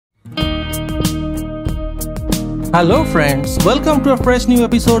Hello friends, welcome to a fresh new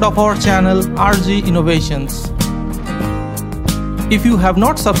episode of our channel RG Innovations. If you have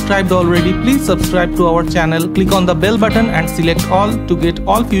not subscribed already, please subscribe to our channel, click on the bell button and select all to get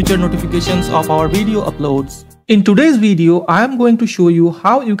all future notifications of our video uploads. In today's video, I am going to show you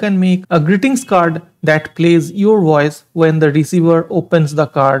how you can make a greetings card that plays your voice when the receiver opens the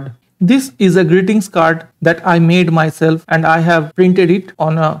card. This is a greetings card that I made myself and I have printed it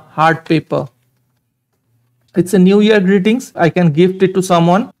on a hard paper. It's a New Year greetings. I can gift it to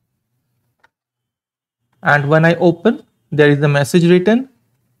someone. And when I open, there is a message written.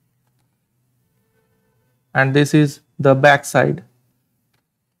 And this is the back side.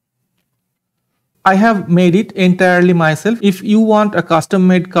 I have made it entirely myself. If you want a custom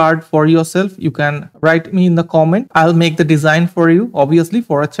made card for yourself, you can write me in the comment. I'll make the design for you, obviously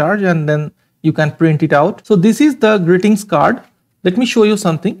for a charge, and then you can print it out. So this is the greetings card. Let me show you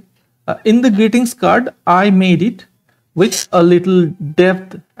something. In the greetings card, I made it with a little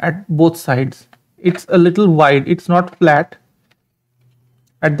depth at both sides. It's a little wide, it's not flat.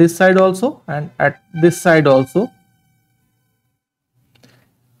 At this side also and at this side also.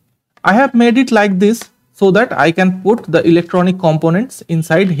 I have made it like this so that I can put the electronic components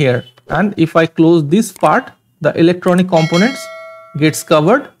inside here. And if I close this part, the electronic components gets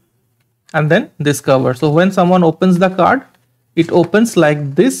covered and then this cover. So when someone opens the card, it opens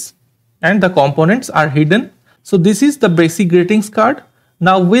like this. And the components are hidden. So this is the basic greetings card.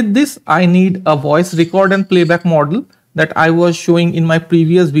 Now with this, I need a voice record and playback model that I was showing in my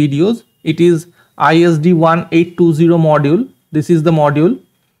previous videos. It is ISD1820 module. This is the module.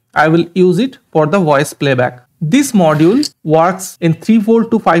 I will use it for the voice playback. This module works in 3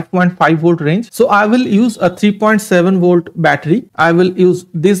 volt to 5.5 volt range. So I will use a 3.7 volt battery. I will use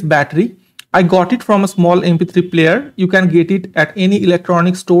this battery. I got it from a small MP3 player. You can get it at any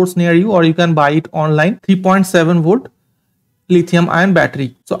electronic stores near you or you can buy it online. 3.7 volt lithium ion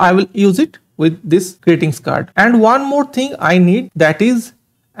battery. So I will use it with this greetings card. And one more thing I need, that is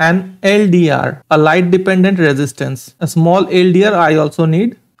an LDR, a light dependent resistance. A small LDR I also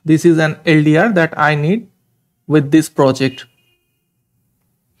need. This is an LDR that I need with this project.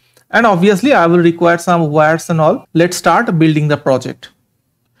 And obviously I will require some wires and all. Let's start building the project.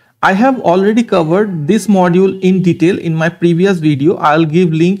 I have already covered this module in detail in my previous video. I'll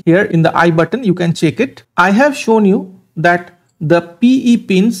give link here in the I button. You can check it. I have shown you that the PE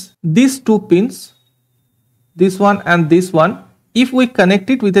pins, these two pins, this one and this one, if we connect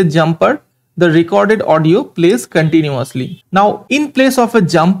it with a jumper, the recorded audio plays continuously. Now, in place of a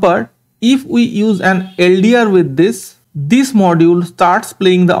jumper, if we use an LDR with this module starts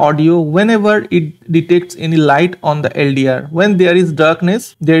playing the audio whenever it detects any light on the LDR. When there is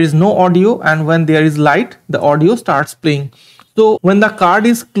darkness, there is no audio, and when there is light, the audio starts playing. So when the card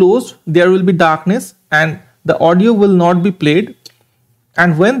is closed, there will be darkness and the audio will not be played.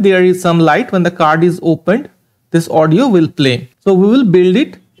 And when there is some light, when the card is opened, this audio will play. So we will build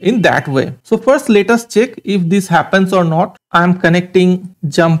it in that way. So first let us check if this happens or not. I am connecting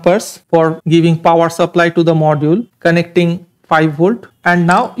jumpers for giving power supply to the module, connecting 5 volt. And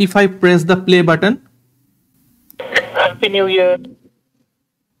now if I press the play button, Happy New Year.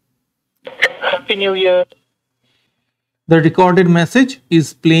 Happy New Year. The recorded message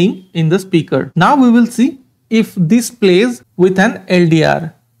is playing in the speaker. Now we will see if this plays with an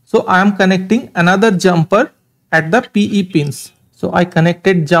LDR. So I am connecting another jumper at the PE pins. So I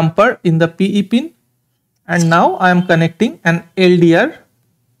connected jumper in the PE pin and now I am connecting an LDR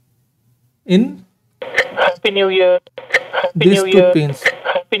in Happy New Year. Happy these New two Year. pins.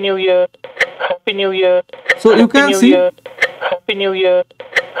 Happy New Year. Happy New Year. So you can see Happy New Year.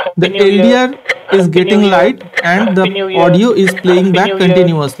 the LDR is getting light and the audio is playing back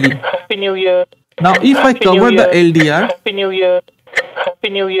continuously. Happy New Year. Now if I cover the LDR, Happy New Year. Happy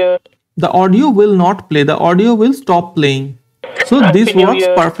New Year. the audio will not play, the audio will stop playing. So this works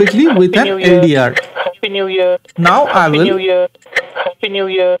perfectly with an LDR. Happy New Year. Now I will Happy New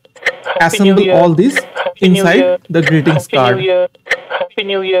Year. assemble all this inside the greetings card. Happy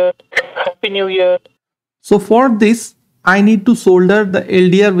New Year. Happy New Year. So for this, I need to solder the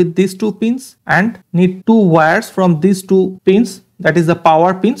LDR with these two pins and need two wires from these two pins, that is the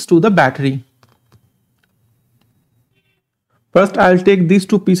power pins, to the battery. First, I will take these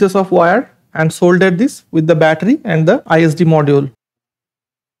two pieces of wire and solder this with the battery and the ISD module.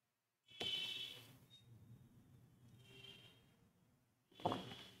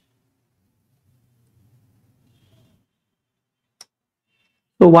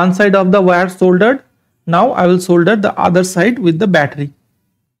 So one side of the wire soldered. Now I will solder the other side with the battery.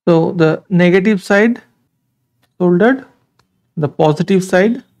 So the negative side soldered, the positive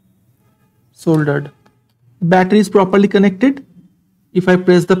side soldered. Battery is properly connected. If I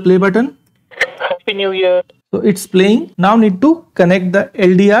press the play button, Happy New Year. so it's playing. Now need to connect the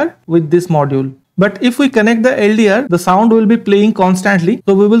LDR with this module. But if we connect the LDR, the sound will be playing constantly.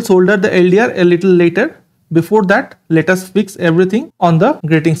 So we will solder the LDR a little later. Before that, let us fix everything on the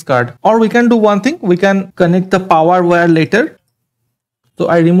greetings card. Or we can do one thing, we can connect the power wire later. So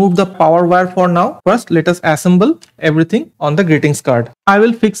I remove the power wire for now. First, let us assemble everything on the greetings card. I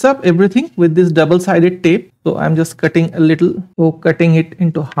will fix up everything with this double-sided tape. So I'm just cutting a little, so cutting it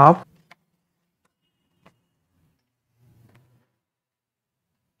into half.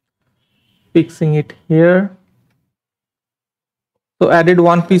 Fixing it here. So added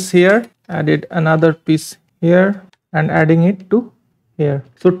one piece here, added another piece here, and adding it to here.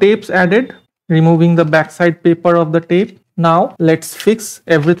 So tapes added, removing the backside paper of the tape. Now let's fix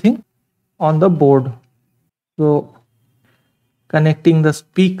everything on the board. So connecting the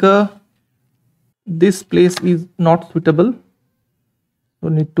speaker. This place is not suitable. So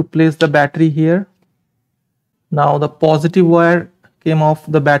need to place the battery here. Now the positive wire came off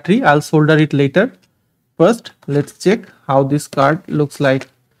the battery. I'll solder it later. First, let's check how this card looks like.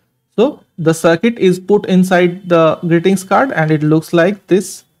 So the circuit is put inside the greetings card and it looks like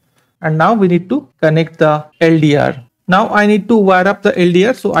this. And now we need to connect the LDR. Now I need to wire up the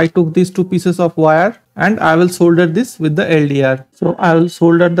LDR. So I took these two pieces of wire and I will solder this with the LDR. So I will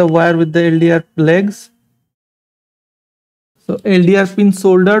solder the wire with the LDR legs. So LDR pin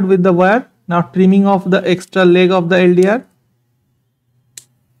soldered with the wire. Now trimming off the extra leg of the LDR.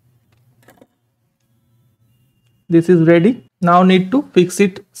 This is ready. Now need to fix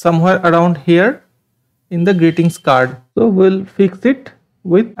it somewhere around here in the greetings card. So we'll fix it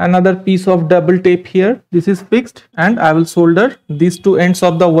with another piece of double tape here. This is fixed and I will solder these two ends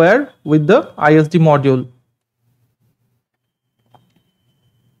of the wire with the ISD module.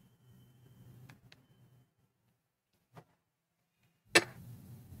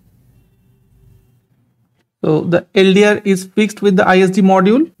 So the LDR is fixed with the ISD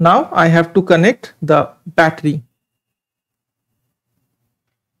module. Now I have to connect the battery.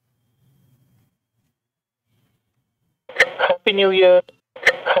 Happy New Year.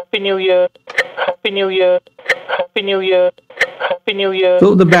 Happy New Year. Happy New Year. Happy New Year. Happy New Year.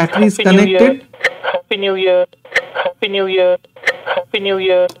 So the battery is connected. Happy New Year. Happy New Year. Happy New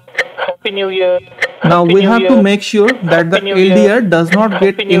Year. Happy New Year. Now we have to make sure that the LDR does not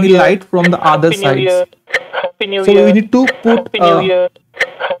get any light from the other sides. So we need to put a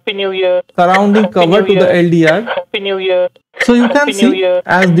surrounding cover to the LDR. So you can see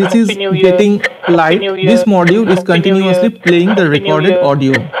as this is getting light, this module is continuously playing the recorded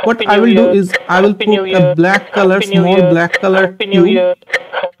audio. What I will do is I will put a black color, small black color tube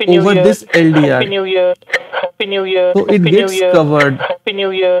over this LDR. So it gets covered.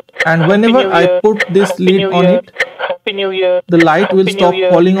 And whenever I put this lid on it, the light will stop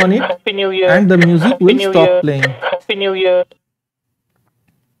falling on it and the music will stop playing.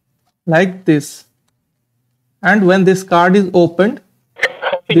 Like this. And when this card is opened,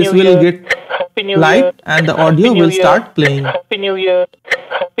 this will get light and the audio will start playing. Happy New Year.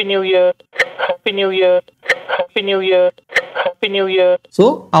 Happy New Year. Happy New Year. Happy New Year. Happy New Year.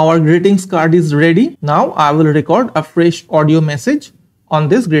 So our greetings card is ready. Now I will record a fresh audio message on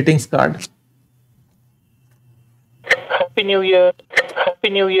this greetings card. Happy New Year.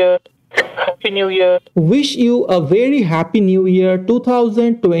 Happy New Year. Happy New Year. Wish you a very happy new year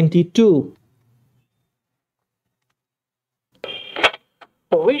 2022.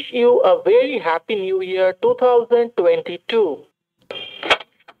 Wish you a very happy new year 2022.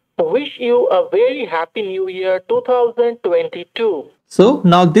 Wish you a very happy new year 2022. So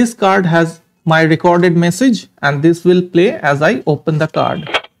now this card has my recorded message and this will play as I open the card.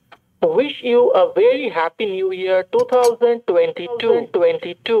 Wish you a very happy new year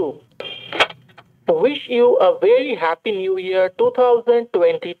 2022. Wish you a very happy new year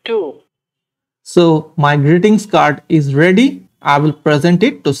 2022. So my greetings card is ready. I will present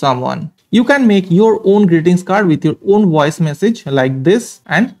it to someone. You can make your own greetings card with your own voice message like this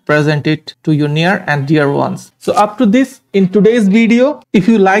and present it to your near and dear ones. So up to this in today's video. If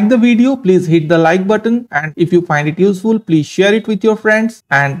you like the video, please hit the like button, and if you find it useful, please share it with your friends,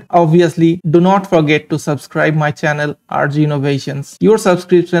 and obviously do not forget to subscribe my channel RG Innovations. Your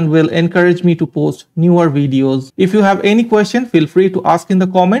subscription will encourage me to post newer videos. If you have any question, feel free to ask in the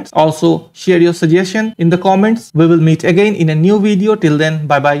comments. Also share your suggestion in the comments. We will meet again in a new video. Till then,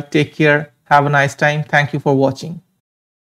 bye bye, take care, have a nice time. Thank you for watching.